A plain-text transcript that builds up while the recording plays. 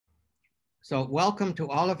So welcome to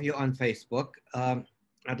all of you on Facebook.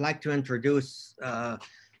 I'd like to introduce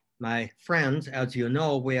my friends. As you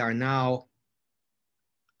know, we are now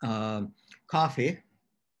coffee,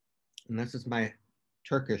 and this is my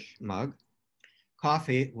Turkish mug,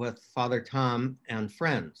 coffee with Father Tom and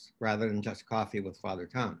friends, rather than just coffee with Father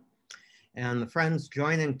Tom. And the friends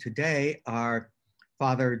joining today are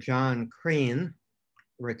Father John Crean,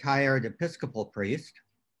 retired Episcopal priest,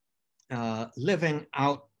 living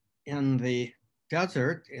out in the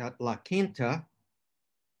desert at La Quinta.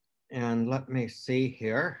 And let me see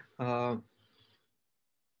here. La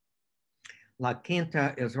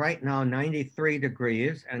Quinta is right now 93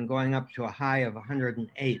 degrees and going up to a high of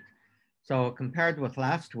 108. So compared with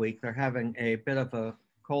last week, they're having a bit of a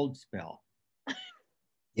cold spell.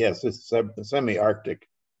 Yes, it's semi-Arctic.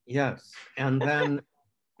 Yes. And then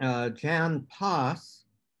Jan Poss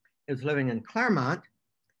is living in Claremont,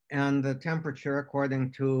 and the temperature,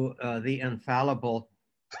 according to the infallible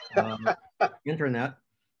internet,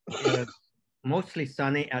 is mostly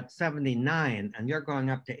sunny at 79, and you're going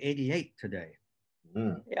up to 88 today.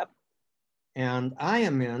 Yep. And I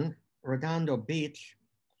am in Redondo Beach,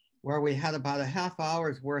 where we had about a half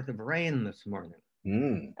hour's worth of rain this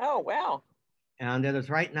morning. Oh, wow. And it is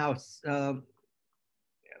right now,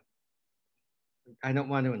 I don't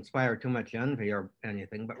want to inspire too much envy or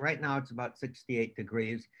anything, but right now it's about 68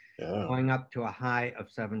 degrees, going up to a high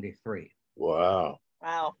of 73. Wow.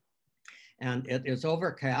 Wow. And it is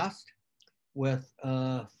overcast with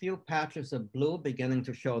a few patches of blue beginning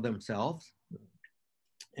to show themselves.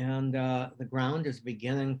 And the ground is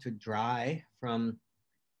beginning to dry from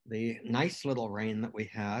the nice little rain that we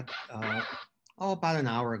had, about an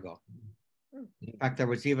hour ago. In fact, there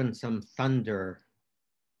was even some thunder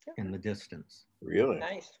in the distance. Really?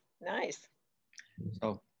 Nice, nice.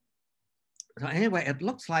 So anyway, it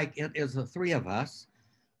looks like it is the three of us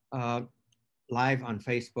live on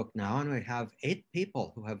Facebook now, and we have 8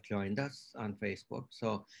 people who have joined us on Facebook.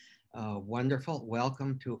 So wonderful.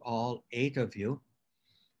 Welcome to all 8 of you.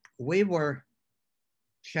 We were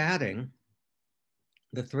chatting,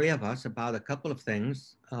 the 3 of us, about a couple of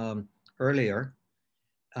things earlier,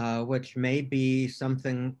 which may be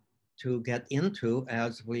something to get into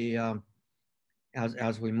as we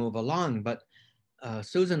move along. But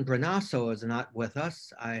Susan Brunasso is not with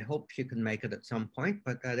us. I hope she can make it at some point,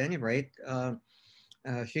 but at any rate,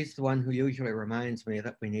 she's the one who usually reminds me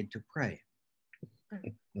that we need to pray.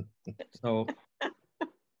 So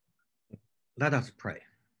let us pray.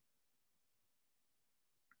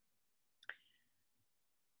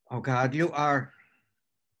 Oh God, you are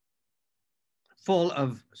full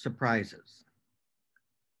of surprises.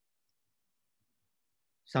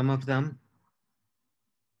 Some of them,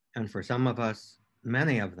 and for some of us,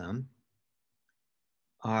 many of them,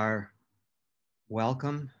 are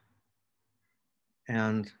welcome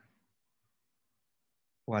and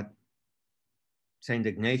what St.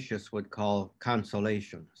 Ignatius would call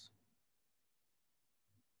consolations.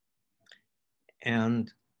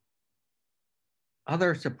 And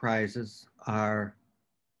other surprises are,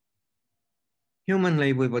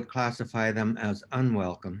 humanly, we would classify them as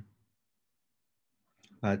unwelcome,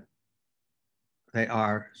 but they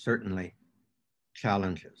are certainly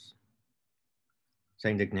challenges.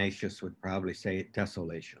 St. Ignatius would probably say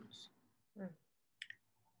desolations.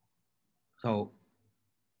 So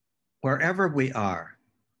wherever we are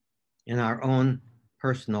in our own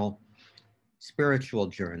personal spiritual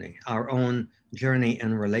journey, our own journey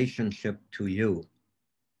in relationship to you,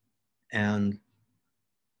 and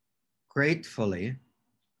gratefully,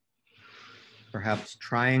 perhaps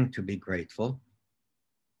trying to be grateful,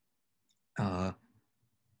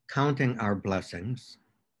 counting our blessings,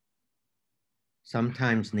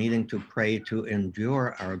 sometimes needing to pray to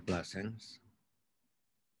endure our blessings,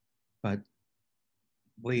 but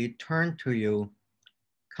we turn to you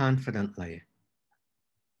confidently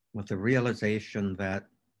with the realization that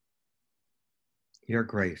your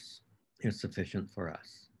grace is sufficient for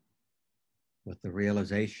us, with the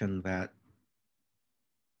realization that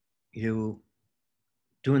you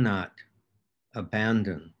do not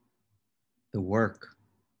abandon the work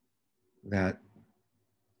that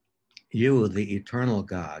you, the eternal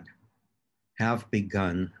God, have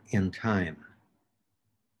begun in time.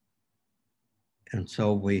 And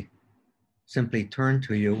so we simply turn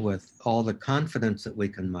to you with all the confidence that we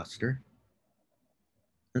can muster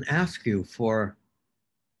and ask you for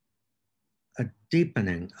a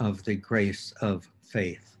deepening of the grace of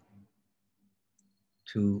faith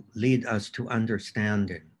to lead us to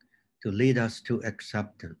understanding, to lead us to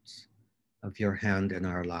acceptance of your hand in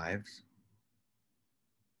our lives,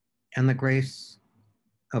 and the grace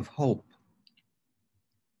of hope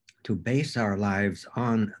to to base our lives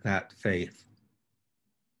on that faith,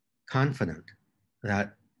 confident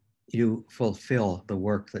that you fulfill the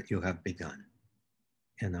work that you have begun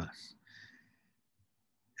in us.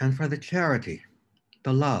 And for the charity,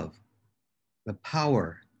 the love, the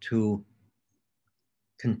power to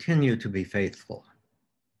continue to be faithful,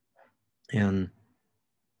 and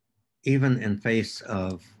even in face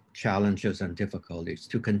of challenges and difficulties,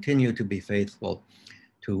 to continue to be faithful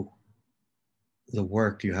to the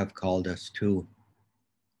work you have called us to,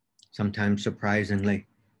 sometimes surprisingly,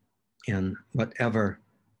 in whatever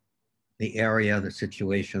the area, the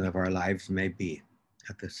situation of our lives may be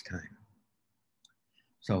at this time.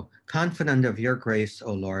 So, confident of your grace,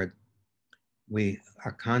 O Lord, we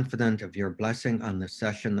are confident of your blessing on the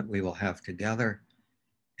session that we will have together,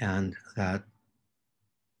 and that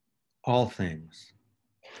all things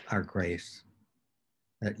are grace,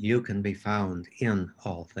 that you can be found in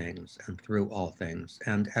all things and through all things,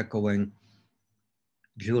 and echoing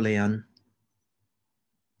Julian,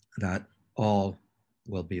 that all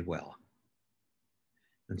will be well.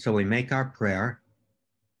 And so we make our prayer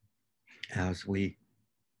as we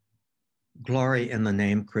glory in the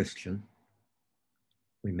name Christian.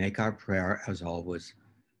 We make our prayer, as always,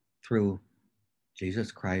 through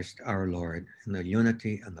Jesus Christ our Lord, in the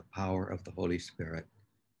unity and the power of the Holy Spirit.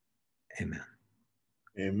 Amen.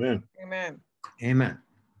 Amen. Amen. Amen.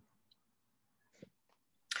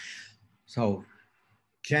 So,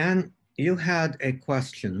 Jan, you had a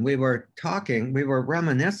question. We were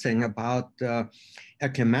reminiscing about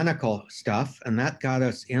ecumenical stuff, and that got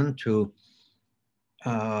us into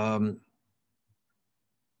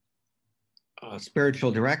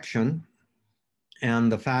spiritual direction,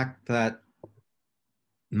 and the fact that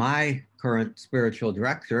my current spiritual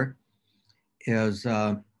director is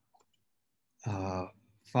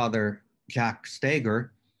Father Jack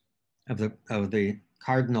Steger of the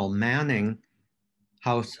Cardinal Manning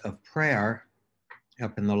House of Prayer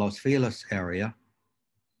up in the Los Feliz area.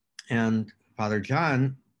 And Father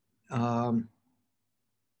John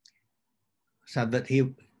said that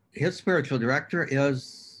his spiritual director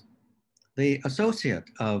is the associate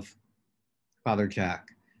of Father Jack,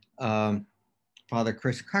 Father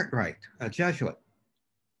Chris Cartwright, a Jesuit.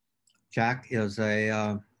 Jack is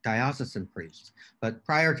a diocesan priest. But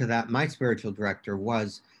prior to that, my spiritual director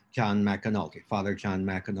was John McAnulty, Father John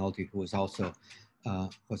McAnulty, who was also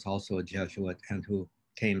a Jesuit and who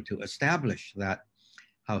came to establish that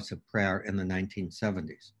house of prayer in the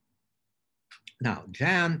 1970s. Now,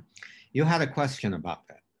 Jan, you had a question about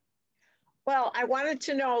that. Well, I wanted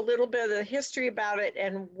to know a little bit of the history about it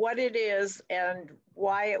and what it is and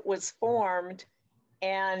why it was formed.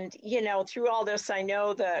 And, you know, through all this, I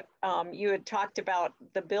know that you had talked about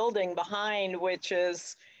the building behind, which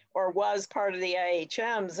is or was part of the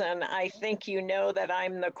IHMs. And I think you know that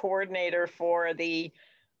I'm the coordinator for the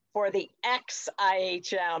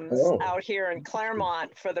ex-IHMs out here in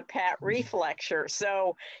Claremont for the Pat Reef lecture.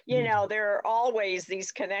 So, you know, there are always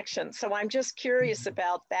these connections. So I'm just curious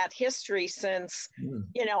about that history since,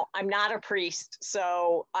 you know, I'm not a priest,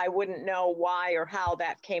 so I wouldn't know why or how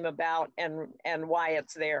that came about and why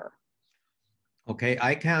it's there. Okay,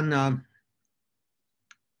 I can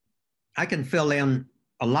fill in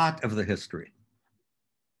a lot of the history.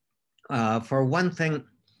 For one thing,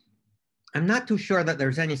 I'm not too sure that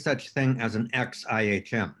there's any such thing as an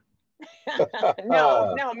ex-IHM.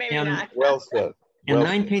 No, maybe not. Well said. In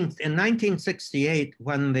 1968,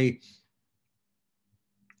 when the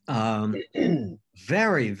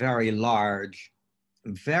very, very large,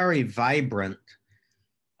 very vibrant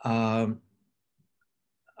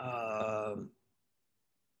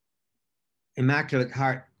Immaculate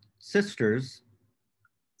Heart Sisters,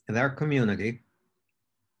 their community,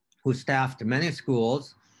 who staffed many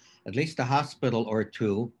schools, at least a hospital or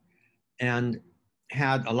two, and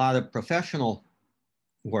had a lot of professional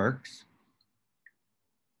works.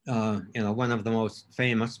 You know, one of the most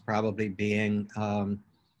famous probably being, why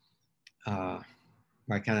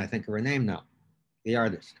can't I think of her name now? The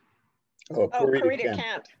artist. Corita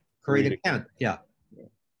Kent. Corita Kent, yeah.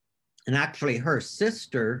 And actually her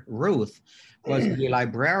sister, Ruth, was the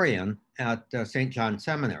librarian at St. John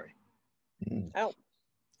Seminary.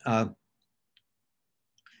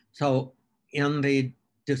 So in the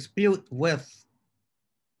dispute with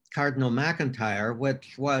Cardinal McIntyre,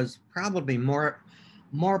 which was probably more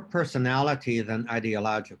personality than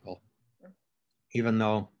ideological, even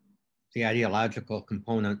though the ideological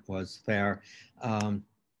component was there,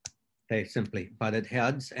 they simply butted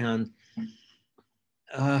heads, and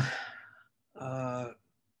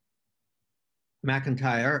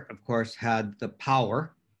McIntyre, of course, had the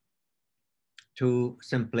power to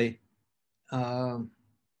simply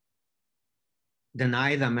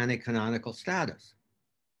deny them any canonical status.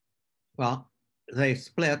 Well, they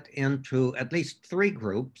split into at least three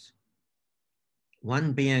groups,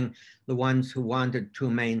 one being the ones who wanted to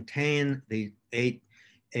maintain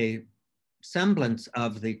a semblance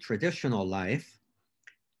of the traditional life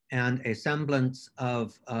and a semblance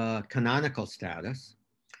of canonical status.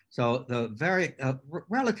 So the very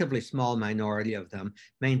relatively small minority of them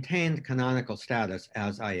maintained canonical status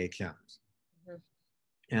as IHMs.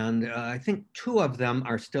 And I think two of them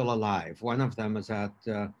are still alive. One of them is at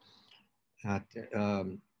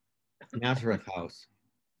Nazareth House,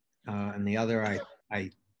 and the other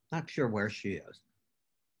I'm not sure where she is.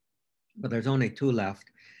 But there's only two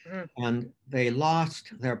left, and they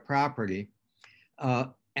lost their property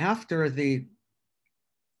after the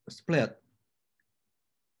split.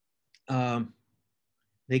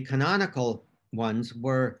 The canonical ones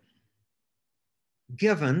were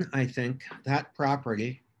given, I think, that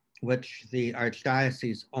property which the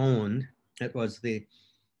archdiocese owned. It was the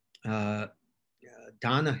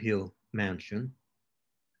Donahue mansion,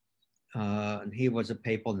 and he was a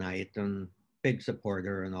papal knight and big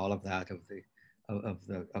supporter and all of that of the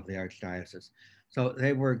archdiocese. So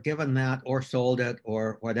they were given that or sold it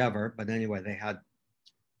or whatever, but anyway, they had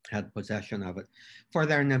possession of it for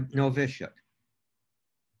their novitiate.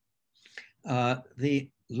 The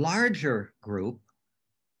larger group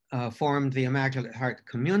formed the Immaculate Heart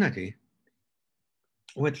community,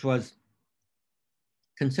 which was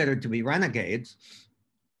considered to be renegades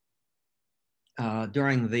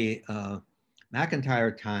during the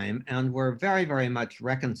McIntyre time, and were very, very much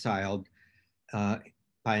reconciled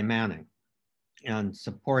by Manning and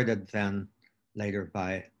supported then later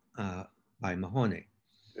by Mahoney.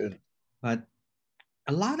 Good. But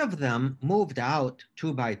a lot of them moved out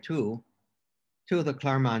 2 by 2 to the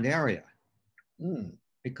Claremont area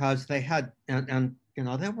because they had, and you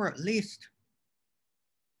know, there were at least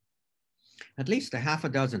a half a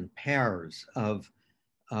dozen pairs of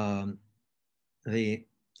the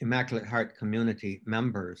Immaculate Heart community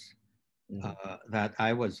members that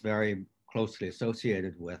I was very closely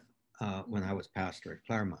associated with when I was pastor at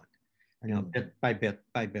Claremont. And, you know, bit by bit,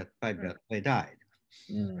 they died.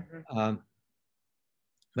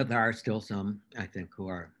 But there are still some, I think, who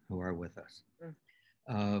are with us.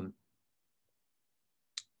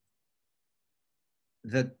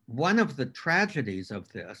 That one of the tragedies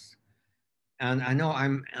of this, and I know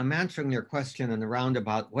I'm answering your question in a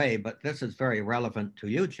roundabout way, but this is very relevant to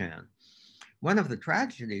you, Jan. One of the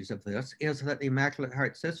tragedies of this is that the Immaculate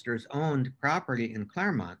Heart Sisters owned property in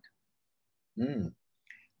Claremont,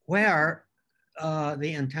 where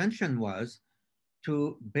the intention was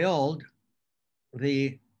to build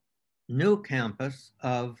the new campus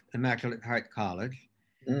of Immaculate Heart College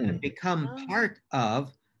and become part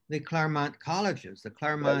of the Claremont colleges. The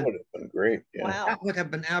Claremont. That would have been great. Yeah. Wow. That would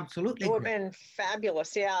have been absolutely It would great. have been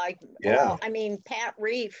fabulous. Yeah. Yeah. Well, I mean, Pat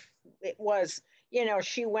Reef, it was, you know,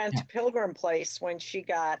 she went to Pilgrim Place when she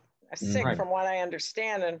got sick, Right. from what I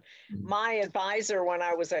understand. And my advisor when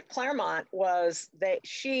I was at Claremont was that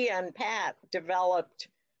she and Pat developed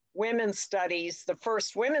women's studies, the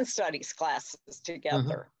first women's studies classes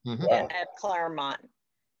together at Claremont.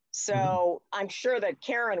 So I'm sure that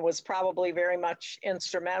Karen was probably very much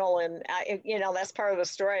instrumental in, you know, that's part of the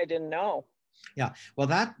story I didn't know. Yeah, well,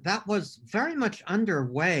 that was very much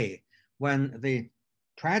underway when the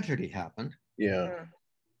tragedy happened. Yeah.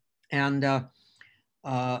 And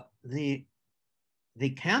the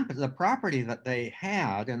campus, the property that they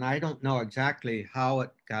had, and I don't know exactly how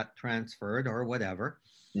it got transferred or whatever,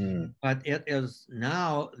 but it is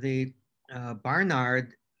now the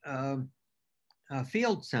Barnard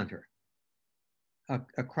Field Center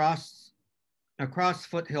across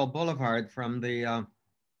Foothill Boulevard from the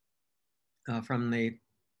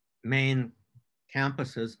main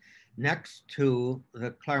campuses next to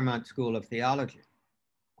the Claremont School of Theology.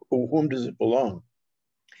 Whom does it belong?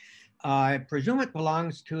 I presume it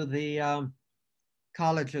belongs to the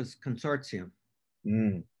college's consortium.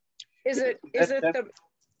 It's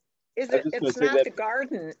not the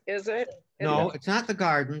garden, is it? No, it's not the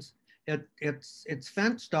gardens. It's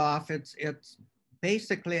fenced off. It's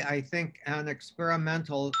basically, I think, an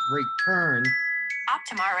experimental return.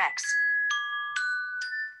 OptumRx.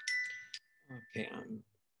 Okay, I'm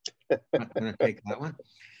not going to take that one.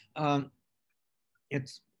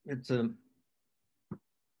 It's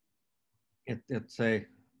a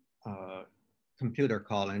computer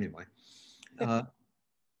call anyway.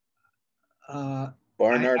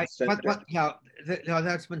 Barnard Center. Yeah,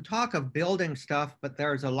 there's been talk of building stuff, but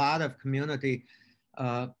there's a lot of community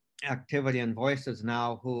activity and voices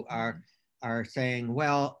now who are saying,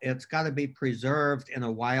 well, it's got to be preserved in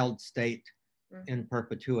a wild state in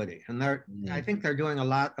perpetuity. And I think they're doing a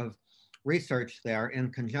lot of research there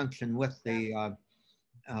in conjunction with the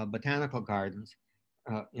botanical gardens,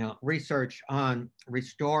 research on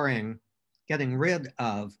restoring, getting rid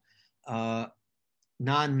of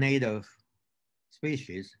non-native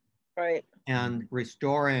species, right, and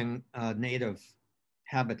restoring native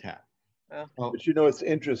habitat. But it's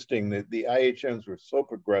interesting that the IHMs were so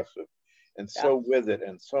progressive and so with it,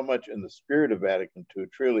 and so much in the spirit of Vatican II,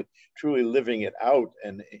 truly living it out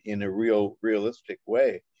and in a realistic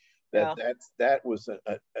way. That was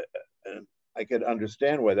I could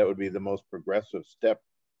understand why that would be the most progressive step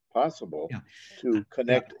possible to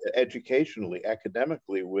connect educationally,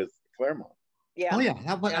 academically with Claremont. Yeah. Oh yeah,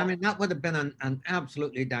 I mean, that would have been an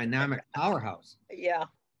absolutely dynamic powerhouse. Yeah.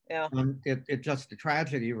 Yeah. And it's just a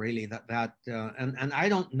tragedy, really, that and I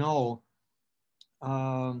don't know.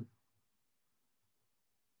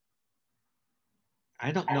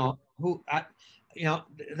 I don't know who.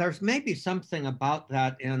 There's maybe something about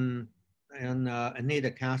that in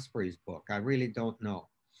Anita Caspari's book. I really don't know.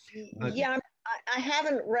 But, yeah, I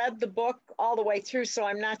haven't read the book all the way through, so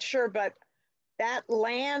I'm not sure. But that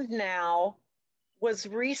land now was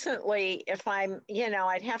recently, if I'm,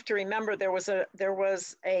 I'd have to remember, there was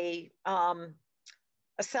a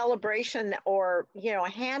celebration or a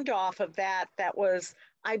handoff of that was,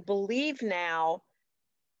 I believe now,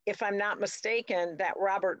 if I'm not mistaken, that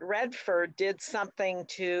Robert Redford did something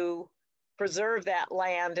to preserve that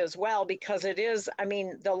land as well, because it is, I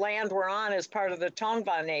mean, the land we're on is part of the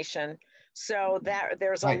Tongva Nation. So that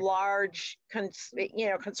there's a large,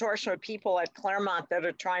 consortium of people at Claremont that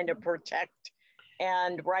are trying to protect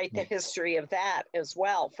and write the history of that as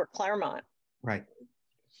well for Claremont. Right.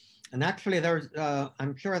 And actually there's,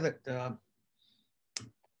 I'm sure that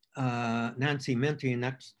Nancy Mintie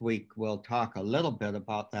next week will talk a little bit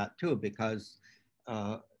about that too, because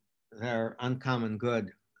their Uncommon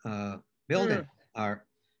Good buildings are,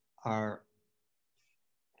 how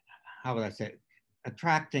would I say,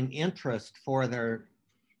 attracting interest for their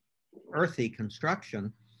earthy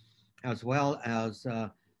construction, as well as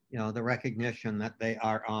the recognition that they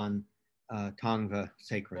are on Tongva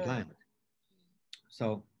sacred land.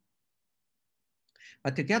 So,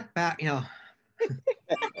 but to get back, to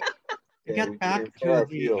get back to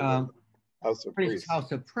the priest's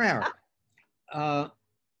house of prayer, that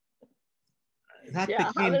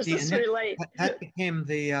became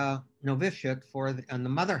the novitiate and the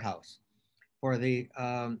mother house for the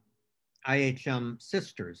IHM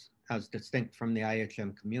sisters, as distinct from the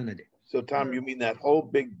IHM community. So Tom, you mean that whole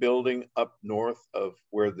big building up north of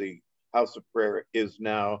where the house of prayer is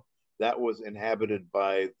now, that was inhabited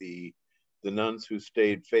by the nuns who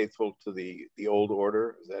stayed faithful to the old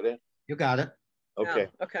order? Is that it? You got it. Okay.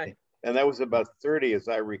 Yeah, okay. And that was about 30, as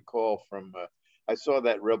I recall from, I saw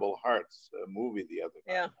that Rebel Hearts movie the other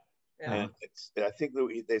night. Yeah. And I think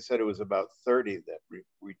they said it was about 30 that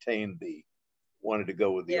retained wanted to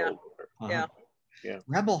go with the old order. Yeah.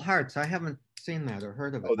 Rebel Hearts, I haven't seen that or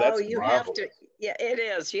heard of it. Oh, that's you marvelous. have to. Yeah, it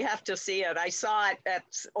is. You have to see it. I saw it at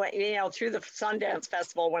through the Sundance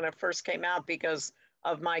Festival when it first came out because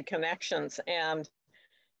of my connections, and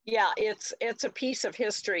yeah, it's a piece of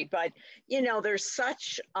history. But there's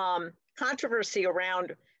such controversy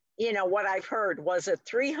around. What I've heard, was it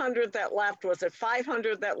 300 that left? Was it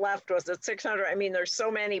 500 that left? Was it 600? I mean, there's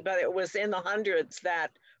so many, but it was in the hundreds that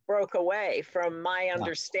broke away, from my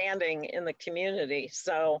understanding in the community.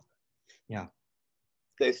 So yeah,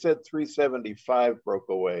 they said 375 broke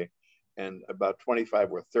away, and about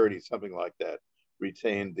 25 or 30, something like that,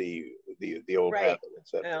 retained the old habit,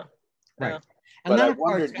 etc. Right. And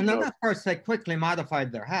then, of course, they quickly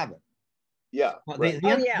modified their habit. Yeah. Well, the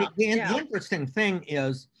interesting thing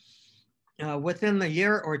is, within the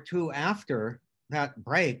year or two after that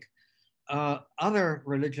break, other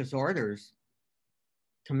religious orders,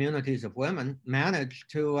 communities of women,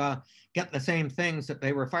 managed to get the same things that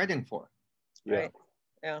they were fighting for. Yeah. Right.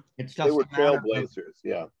 Yeah. It's just they were trailblazers.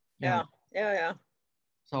 Yeah.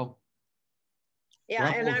 So.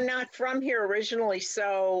 Yeah, and I'm not from here originally,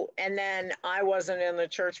 and then I wasn't in the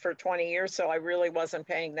church for 20 years, so I really wasn't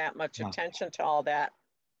paying that much attention to all that.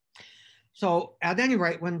 So at any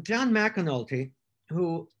rate, when John McAnulty,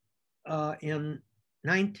 who in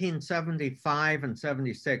 1975 and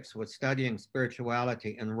 76 was studying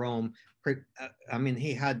spirituality in Rome, I mean,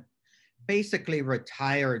 he had basically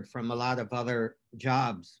retired from a lot of other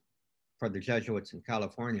jobs for the Jesuits in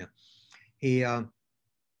California. He had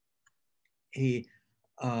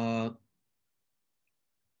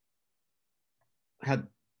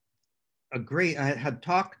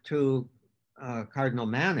talked to Cardinal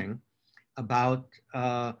Manning about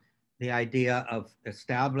the idea of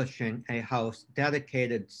establishing a house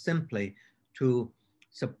dedicated simply to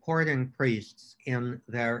supporting priests in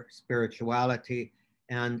their spirituality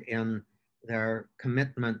and in their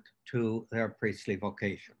commitment to their priestly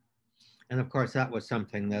vocation. And of course, that was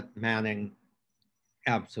something that Manning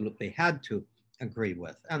absolutely had to agree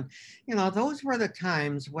with. And, you know, those were the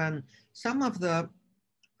times when some of the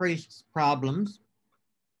priests' problems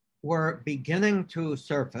were beginning to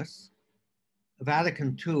surface.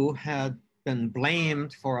 Vatican II had been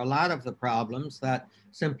blamed for a lot of the problems that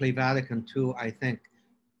simply Vatican II, I think,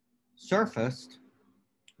 surfaced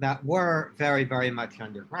that were very, very much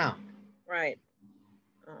underground. Right.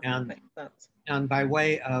 And, makes sense. and by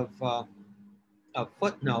way of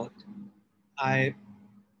footnote, I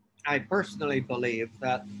personally believe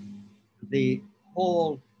that the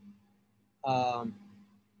whole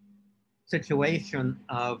situation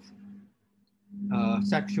of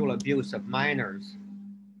sexual abuse of minors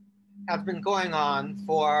has been going on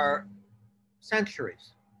for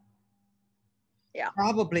centuries. Yeah.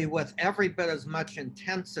 Probably with every bit as much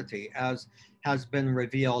intensity as has been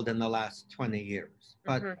revealed in the last 20 years.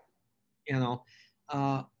 But, you know,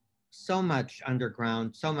 so much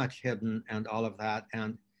underground, so much hidden and all of that.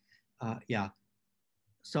 And yeah,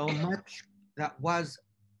 so much that was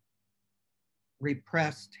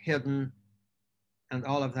repressed, hidden, and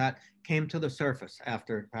all of that came to the surface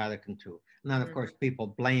after Vatican II. And then, of course, people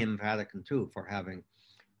blame Vatican II for having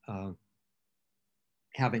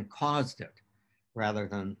caused it, rather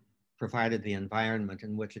than provided the environment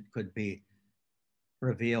in which it could be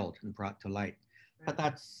revealed and brought to light. But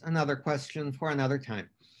that's another question for another time.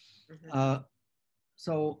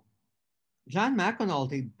 So John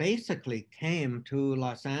McAnulty basically came to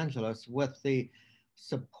Los Angeles with the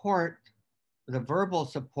support, the verbal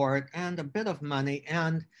support, and a bit of money,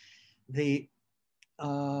 and the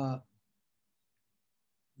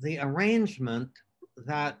arrangement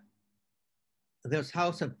that this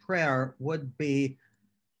house of prayer would be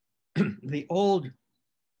the old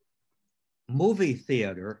movie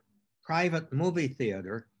theater, private movie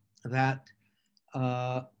theater that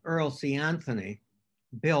Earl C. Anthony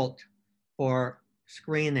built for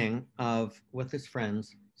screening of, with his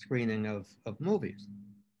friends, screening of movies.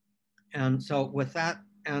 And so with that,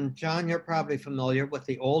 and John, you're probably familiar with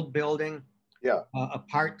the old building,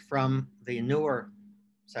 apart from the newer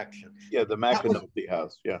section. Yeah, the McAnulty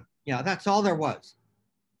house, yeah. Yeah, that's all there was.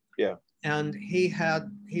 Yeah. And he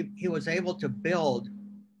was able to build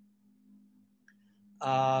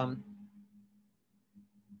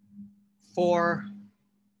 4,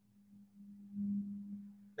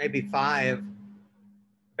 maybe 5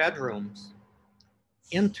 bedrooms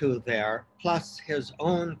into there, plus his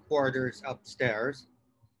own quarters upstairs,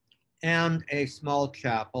 and a small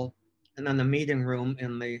chapel, and then the meeting room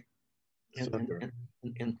in the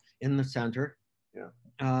in the center. Yeah.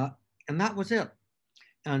 And that was it.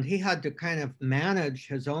 And he had to kind of manage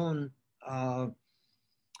his own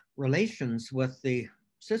relations with the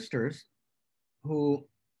sisters, who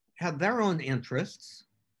had their own interests.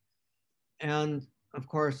 And of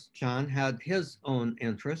course, John had his own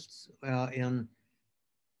interests in,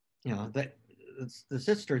 you know, the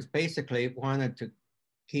sisters basically wanted to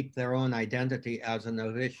keep their own identity as a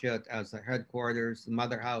novitiate, as the headquarters, the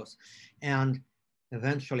mother house, and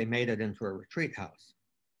eventually made it into a retreat house.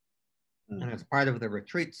 And as part of the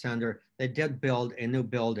retreat center, they did build a new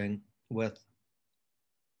building with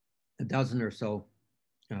a dozen or so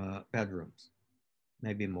bedrooms,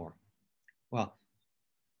 maybe more. Well,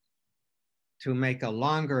 to make a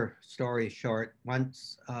longer story short,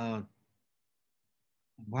 once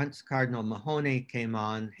Cardinal Mahoney came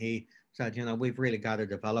on, he said, you know, we've really got to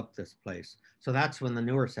develop this place. So that's when the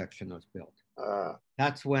newer section was built.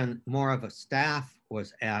 That's when more of a staff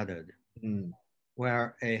was added,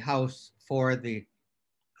 where a house for the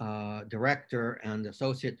director and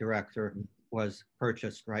associate director was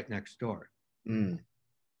purchased right next door.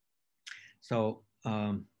 So,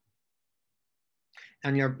 and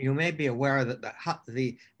you may be aware that the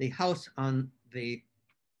house on the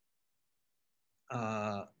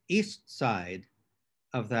east side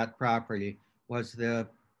of that property was the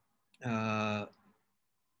La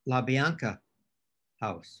Bianca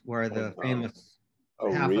house, where the famous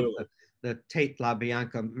half of the Tate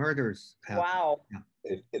LaBianca murders happened. Wow.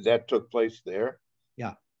 Yeah. That took place there?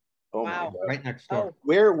 Yeah. Oh, wow. My God. Right next door.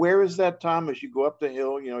 Oh. Where is that, Tom? As you go up the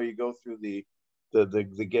hill, you know, you go through the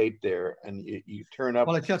gate there, and you turn up.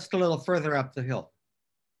 Well, it's just a little further up the hill.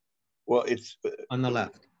 Well, it's on the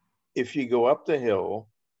left. If you go up the hill,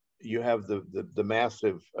 you have the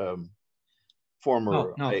massive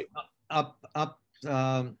former. Up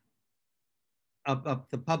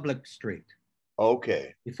the public street.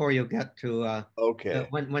 Okay. Before you get to Okay.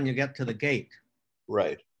 when you get to the gate,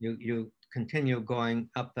 Right. you continue going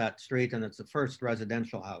up that street, and it's the first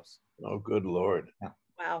residential house. Oh, good Lord. Yeah.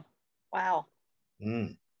 Wow. Wow.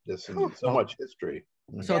 There's so much history.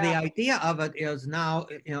 So the idea of it is now,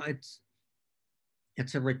 you know,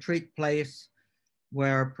 it's a retreat place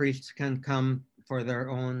where priests can come for their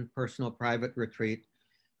own personal private retreat.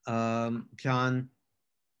 John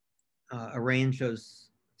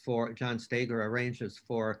Stager arranges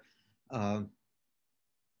for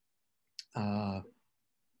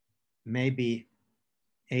maybe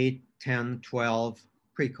 8, 10, 12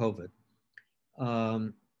 pre-COVID,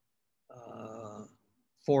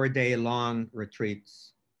 4-day long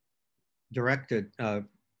retreats, directed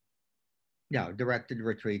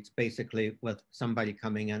retreats, basically with somebody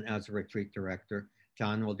coming in as a retreat director.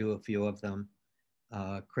 John will do a few of them.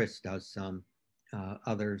 Chris does some,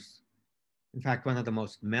 others. In fact, one of the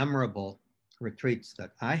most memorable retreats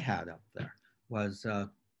that I had up there was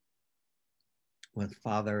with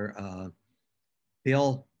Father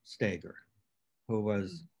Bill Stager, who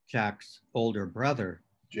was Jack's older brother.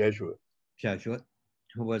 Jesuit,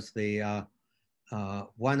 who was the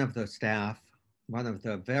one of the staff, one of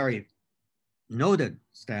the very noted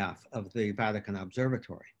staff of the Vatican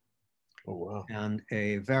Observatory. Oh, wow. And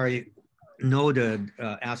a very noted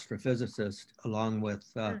astrophysicist, along with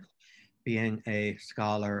being a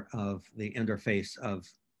scholar of the interface of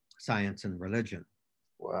science and religion.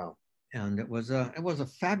 Wow. And it was a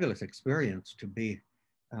fabulous experience to be,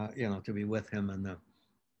 to be with him in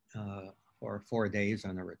for 4 days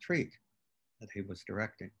on a retreat that he was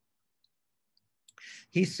directing.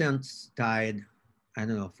 He since died, I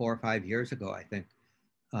don't know, 4 or 5 years ago, I think,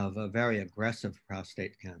 of a very aggressive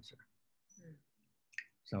prostate cancer.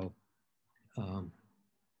 So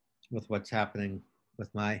with what's happening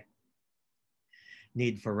with my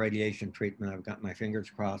need for radiation treatment, I've got my fingers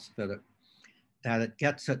crossed that it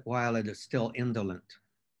gets it while it is still indolent.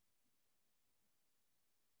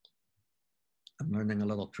 I'm learning a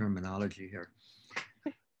little terminology here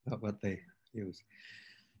about what they use.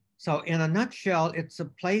 So in a nutshell, it's a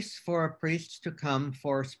place for priests to come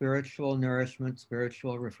for spiritual nourishment,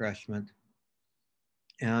 spiritual refreshment.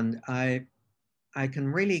 And I can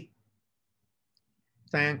really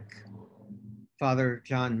thank Father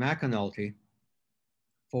John McAnulty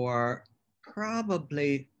for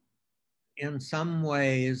probably in some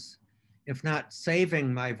ways, if not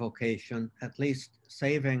saving my vocation, at least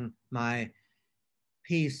saving my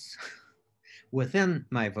peace within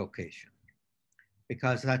my vocation,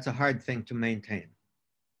 because that's a hard thing to maintain.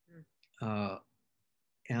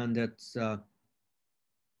 And it's, and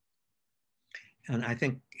I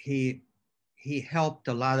think he helped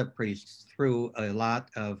a lot of priests through a lot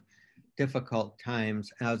of difficult times,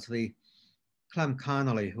 as the Clem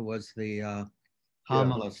Connolly, who was the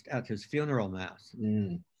homilist at his funeral mass.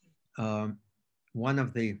 One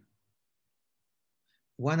of the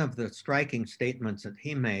striking statements that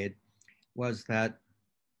he made was that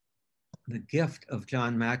the gift of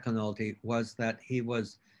John McAnulty was that he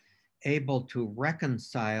was able to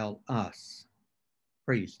reconcile us,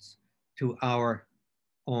 priests, to our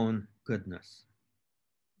own goodness.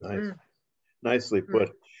 Nice. Nicely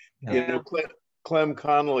put. Yeah. You know, Clem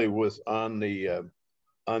Connolly was on the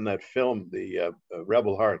on that film, the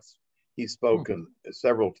Rebel Hearts. He's spoken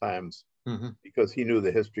several times because he knew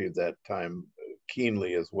the history of that time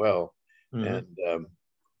keenly as well. And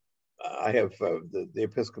I have the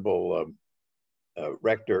Episcopal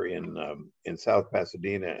rector in South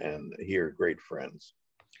Pasadena, and he are great friends.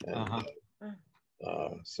 And,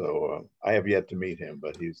 so I have yet to meet him,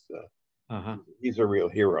 but he's a real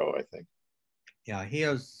hero, I think. Yeah, he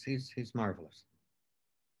is. He's marvelous.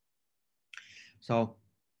 So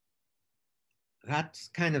that's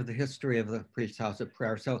kind of the history of the Priest's House of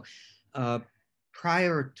Prayer. So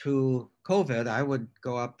prior to COVID, I would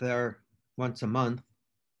go up there once a month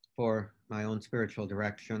for my own spiritual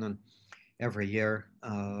direction, and every year,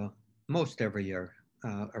 most every year,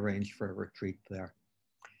 arrange for a retreat there.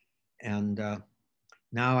 And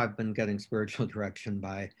now I've been getting spiritual direction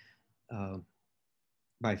by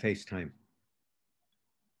FaceTime.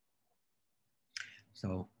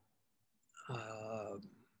 So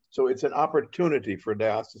it's an opportunity for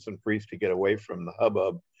diocesan priests to get away from the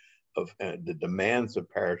hubbub of the demands of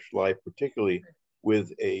parish life, particularly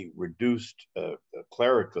with a reduced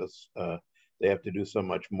clericus. They have to do so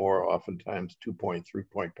much more, oftentimes 2-point,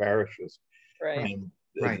 3-point parishes. Right. And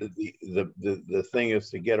the thing is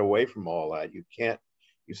to get away from all that. You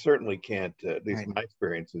certainly can't, at least my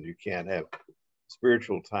experience is, you can't have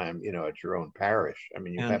spiritual time, you know, at your own parish. I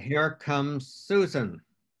mean, here comes Susan.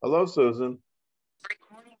 Hello, Susan.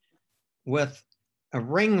 With a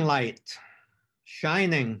ring light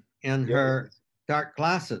shining in her dark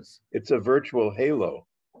glasses. It's a virtual halo.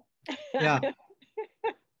 Yeah.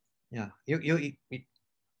 Yeah.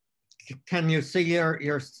 Can you see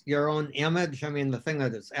your own image? I mean, the thing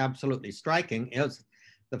that is absolutely striking is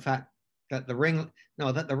the fact that the ring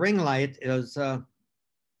light is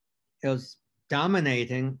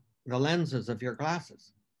dominating the lenses of your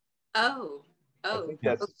glasses. Oh. I think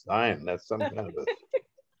that's a sign. That's some kind of a.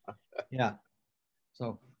 Yeah.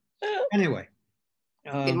 So anyway,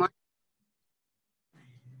 Good morning.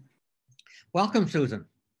 welcome, Susan.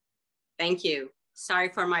 Thank you. Sorry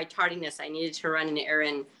for my tardiness. I needed to run an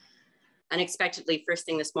errand unexpectedly first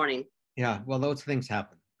thing this morning. Yeah, well, those things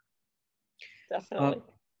happen. Definitely.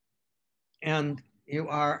 And you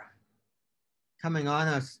are coming on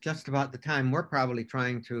us just about the time we're probably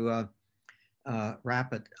trying to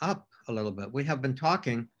wrap it up a little bit. We have been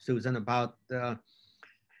talking, Susan, about the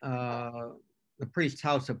priest's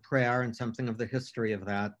house of prayer and something of the history of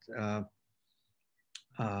that.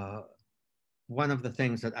 One of the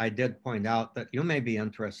things that I did point out that you may be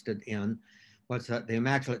interested in was that the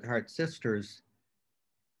Immaculate Heart Sisters,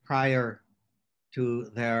 prior to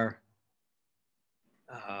their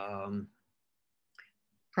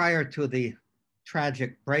prior to the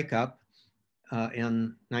tragic breakup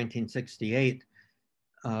in 1968,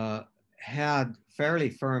 had fairly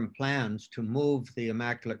firm plans to move the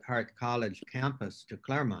Immaculate Heart College campus to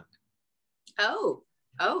Claremont. Oh.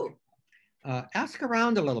 Ask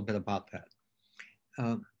around a little bit about that.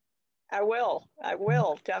 I will,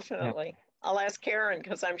 definitely. Yeah. I'll ask Karen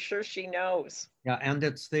because I'm sure she knows. Yeah, and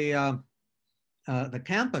it's the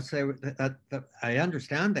campus that I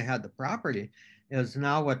understand they had the property is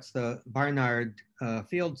now what's the Barnard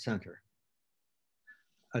Field Center,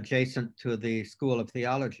 adjacent to the School of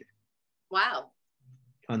Theology. Wow.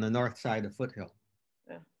 On the north side of Foothill,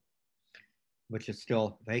 yeah. Which is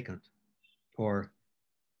still vacant or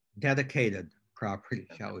dedicated property,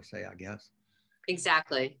 shall we say, I guess.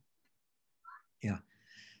 Exactly. Yeah.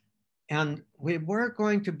 And we were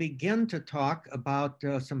going to begin to talk about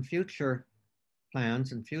some future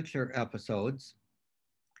plans and future episodes.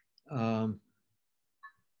 And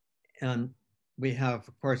we have,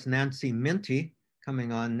 of course, Nancy Mintie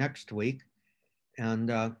coming on next week.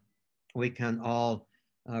 And we can all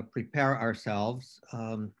prepare ourselves.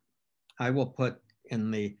 I will put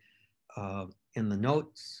in the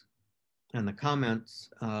notes and the comments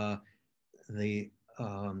the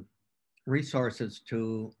resources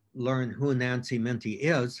to learn who Nancy Mintie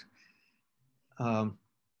is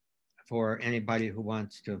for anybody who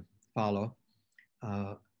wants to follow.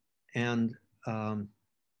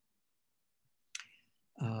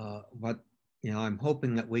 What, you know, I'm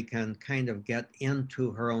hoping that we can kind of get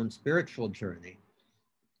into her own spiritual journey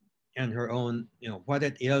and her own, you know, what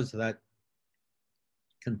it is that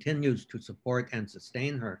continues to support and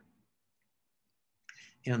sustain her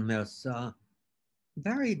in this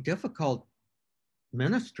very difficult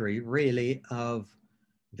ministry, really, of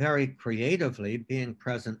very creatively being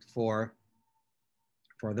present for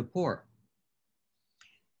the poor.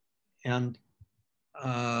 And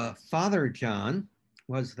Father John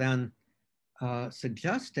was then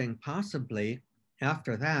suggesting possibly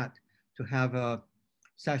after that to have a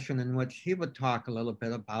session in which he would talk a little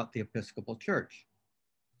bit about the Episcopal Church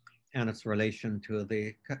and its relation to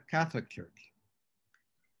the Catholic Church,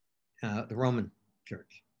 the Roman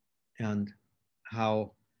Church, and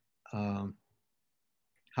how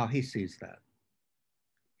he sees that.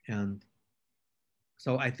 And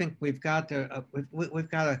so I think we've got a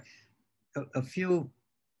few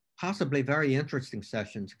possibly very interesting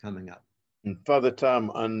sessions coming up. And Father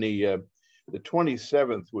Tom, on the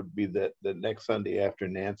 27th would be the next Sunday after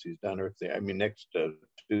Nancy's done her thing. I mean, next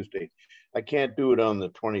Tuesday. I can't do it on the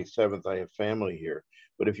 27th. I have family here.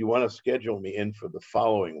 But if you want to schedule me in for the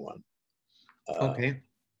following one, okay,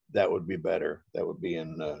 that would be better. That would be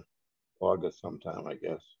in August sometime, I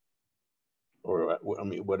guess. Or, I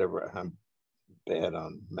mean, whatever. I'm bad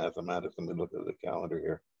on mathematics. Let me look at the calendar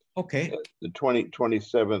here. Okay. The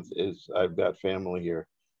 27th is, I've got family here.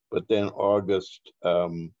 But then August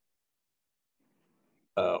 3rd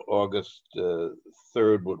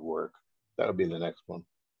would work. That would be the next one,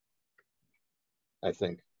 I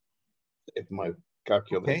think, if my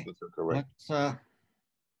calculations are correct.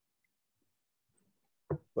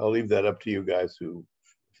 I'll leave that up to you guys who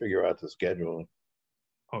figure out the schedule.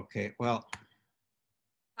 Okay, well.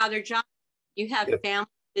 Father John, you have family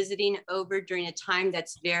visiting over during a time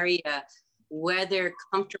that's very weather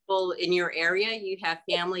comfortable in your area? You have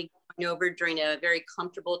family going over during a very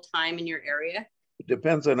comfortable time in your area? It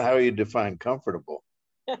depends on how you define comfortable.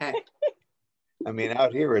 Okay. I mean,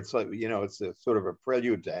 out here, it's like, you know, it's a sort of a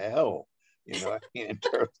prelude to hell, you know, I mean, in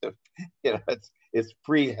terms of, you know, it's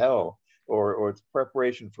pre-hell, or it's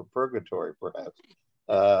preparation for purgatory, perhaps.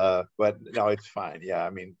 But no, it's fine. Yeah, I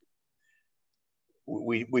mean,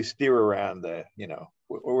 we steer around the, you know,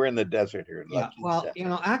 we're in the desert here. Yeah, well, you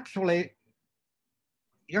know, actually,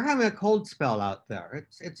 you're having a cold spell out there.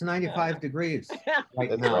 It's 95 degrees right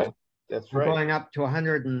That's now. right. That's We're right. going up to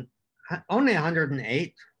 100 and only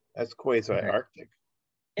 108. That's quasi-Arctic.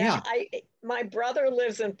 Yeah. My brother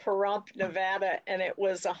lives in Pahrump, Nevada, and it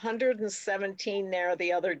was 117 there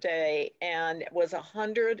the other day, and it was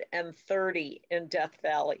 130 in Death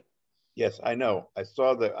Valley. Yes, I know. I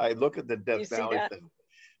look at the Death Valley thing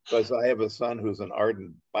because I have a son who's an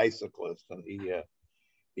ardent bicyclist, and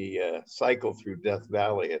he cycled through Death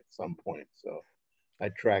Valley at some point. So I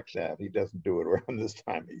track that. He doesn't do it around this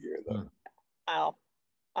time of year, though. Wow,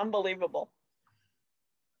 unbelievable.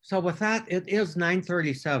 So with that, it is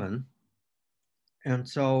 9:37. And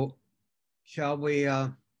so shall we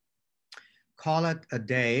call it a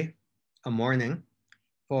day, a morning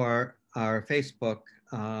for our Facebook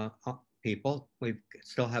people? We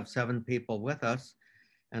still have 7 people with us.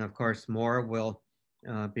 And of course, more will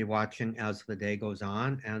be watching as the day goes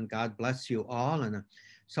on. And God bless you all. And I'm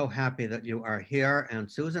so happy that you are here.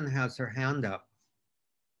 And Susan has her hand up.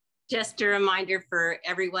 Just a reminder for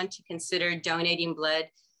everyone to consider donating blood.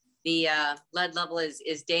 The blood level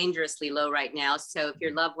is dangerously low right now. So if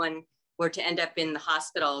your loved one were to end up in the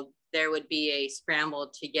hospital, there would be a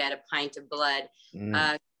scramble to get a pint of blood.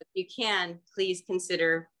 If you can, please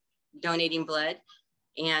consider donating blood,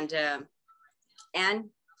 and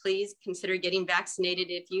please consider getting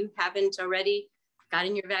vaccinated if you haven't already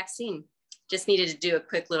gotten your vaccine. Just needed to do a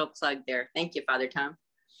quick little plug there. Thank you, Father Tom.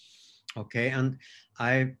 Okay, and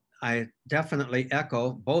I definitely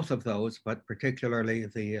echo both of those, but particularly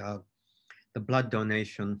the blood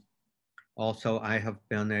donation. Also, I have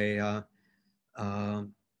been a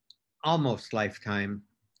almost lifetime,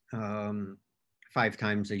 5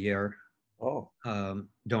 times a year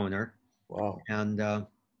donor. Wow. And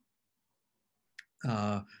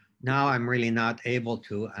now I'm really not able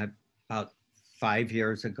to. About 5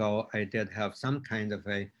 years ago, I did have some kind of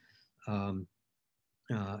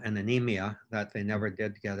an anemia that they never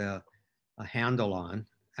did get a handle on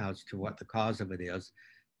as to what the cause of it is.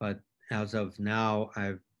 But as of now,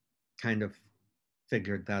 I've kind of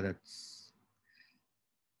figured that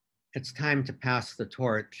it's time to pass the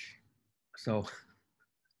torch. So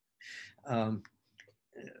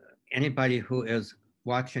anybody who is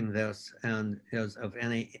watching this and is of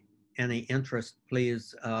any interest,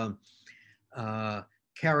 please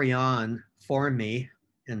carry on for me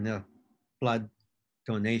in the blood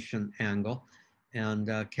donation angle, and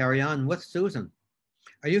carry on with Susan.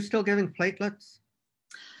 Are you still giving platelets?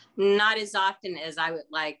 Not as often as I would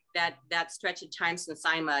like. That stretch of time, since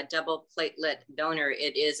I'm a double platelet donor,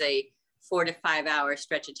 it is a 4 to 5 hour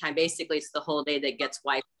stretch of time. Basically, it's the whole day that gets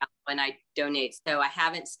wiped out when I donate. So I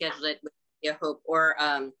haven't scheduled it with New Hope or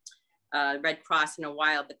Red Cross in a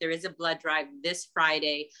while, but there is a blood drive this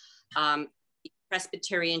Friday,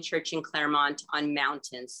 Presbyterian Church in Claremont on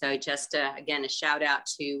Mountain. So just again, a shout out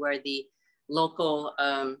to where the local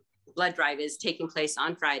blood drive is taking place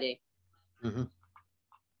on Friday. Mm-hmm.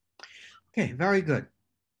 Okay, very good.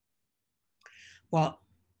 Well,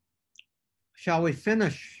 shall we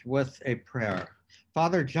finish with a prayer?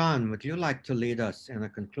 Father John, would you like to lead us in a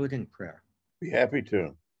concluding prayer? Be happy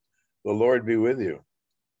to. The Lord be with you.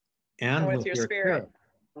 And with your spirit.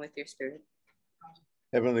 With your spirit.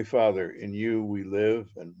 Heavenly Father, in you we live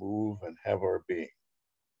and move and have our being.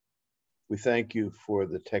 We thank you for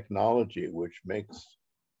the technology which makes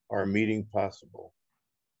our meeting possible,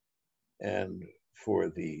 and for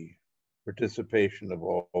the participation of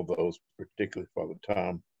all those, particularly Father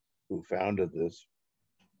Tom, who founded this,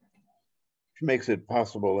 which makes it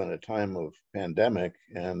possible in a time of pandemic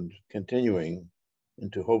and continuing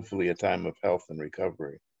into hopefully a time of health and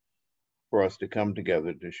recovery, for us to come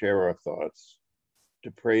together to share our thoughts,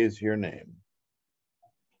 to praise your name,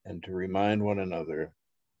 and to remind one another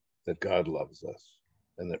that God loves us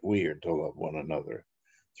and that we are to love one another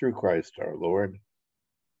through Christ our Lord.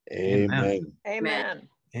 Amen. Amen.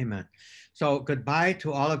 Amen. So goodbye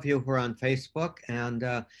to all of you who are on Facebook. And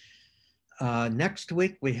next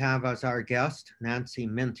week we have as our guest Nancy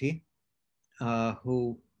Mintie,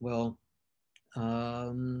 who will,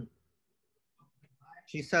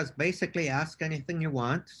 she says, basically ask anything you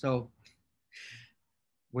want. So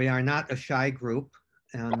we are not a shy group,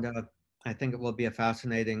 and I think it will be a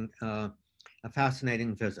fascinating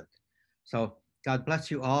visit. So God bless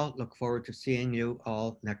you all. Look forward to seeing you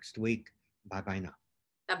all next week. Bye-bye now.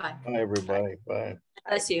 Bye-bye. Bye, everybody. Bye.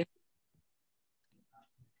 Bless you.